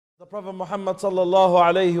The Prophet Muhammad sallallahu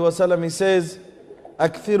alayhi wa sallam, he says,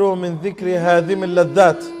 أَكْثِرُوا مِن ذِكْرِ هَذِمِ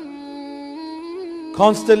اللَّذَّاتِ.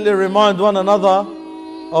 Constantly remind one another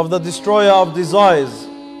of the destroyer of desires.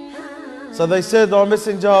 So they said, O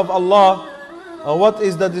Messenger of Allah, what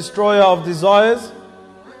is the destroyer of desires?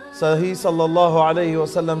 So he sallallahu alayhi wa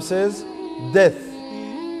sallam says, death.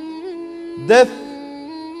 Death,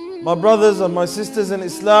 my brothers and my sisters in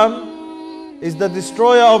Islam, is the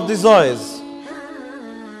destroyer of desires.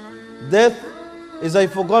 Death is a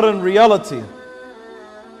forgotten reality.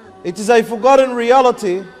 It is a forgotten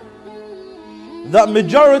reality that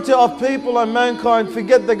majority of people and mankind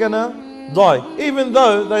forget they're gonna die, even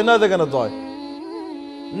though they know they're gonna die.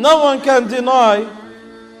 No one can deny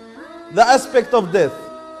the aspect of death.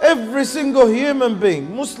 Every single human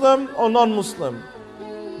being, Muslim or non-Muslim,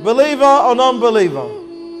 believer or non-believer,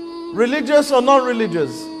 religious or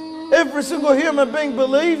non-religious, every single human being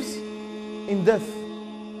believes in death.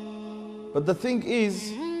 But the thing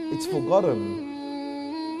is, it's forgotten.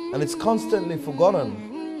 And it's constantly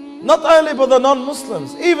forgotten. Not only by the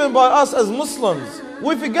non-Muslims, even by us as Muslims,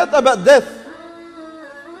 we forget about death.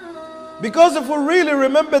 Because if we really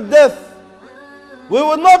remember death, we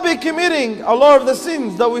would not be committing a lot of the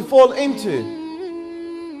sins that we fall into.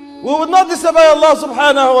 We would not disobey Allah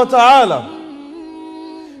subhanahu wa ta'ala.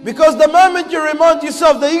 Because the moment you remind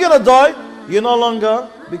yourself that you're going to die, you no longer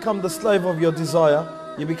become the slave of your desire.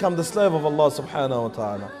 You become the slave of Allah subhanahu wa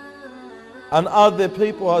ta'ala. And are there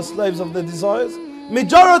people who are slaves of their desires?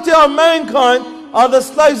 Majority of mankind are the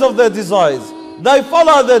slaves of their desires. They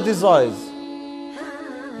follow their desires.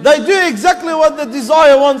 They do exactly what the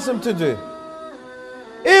desire wants them to do.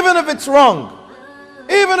 Even if it's wrong,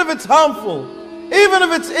 even if it's harmful, even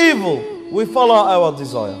if it's evil, we follow our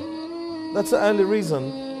desire. That's the only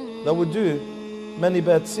reason that we do many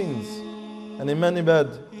bad sins and in many bad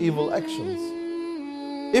evil actions.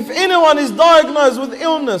 If anyone is diagnosed with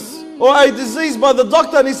illness or a disease by the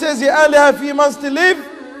doctor and he says you only have a few months to live,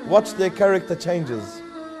 watch their character changes.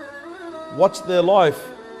 Watch their life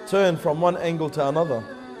turn from one angle to another.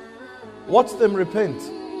 Watch them repent.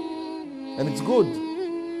 And it's good.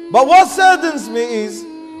 But what saddens me is,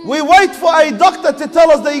 we wait for a doctor to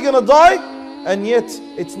tell us that you're going to die, and yet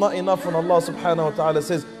it's not enough when Allah subhanahu wa ta'ala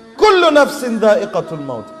says, كُلُّ نَفْسٍ ذَائِقَةُ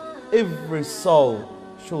الْمَوْتِ. Every soul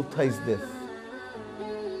shall taste death.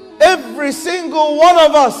 Every single one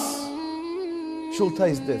of us shall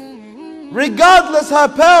taste death. Regardless how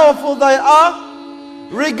powerful they are,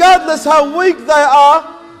 regardless how weak they are,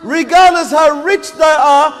 regardless how rich they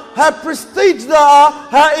are, how prestige they are,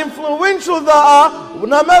 how influential they are,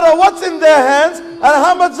 no matter what's in their hands and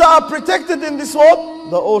how much they are protected in this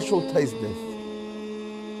world, they all shall taste death.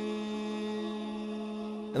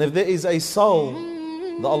 And if there is a soul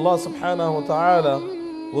that Allah subhanahu wa ta'ala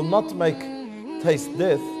will not make taste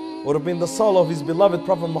death, would have been the soul of his beloved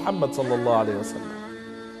Prophet Muhammad sallallahu alayhi wa sallam.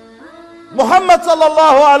 Muhammad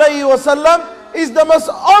sallallahu alayhi wa sallam is the most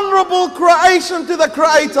honorable creation to the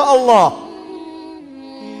Creator Allah.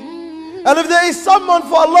 And if there is someone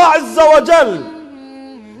for Allah Azza wa Jal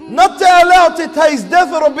not to allow to taste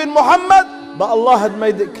death, would have been Muhammad, but Allah had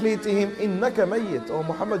made it clear to him, Innaka mayyit, O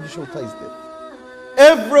Muhammad, you shall taste death.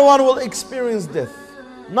 Everyone will experience death.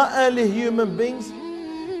 Not only human beings,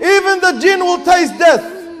 even the jinn will taste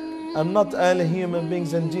death. And not only human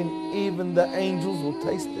beings and jinn, even the angels will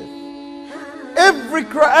taste death. Every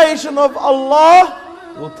creation of Allah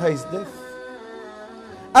will taste death.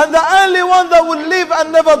 And the only one that will live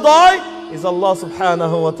and never die is Allah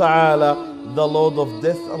subhanahu wa ta'ala, the Lord of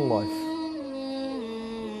death and life.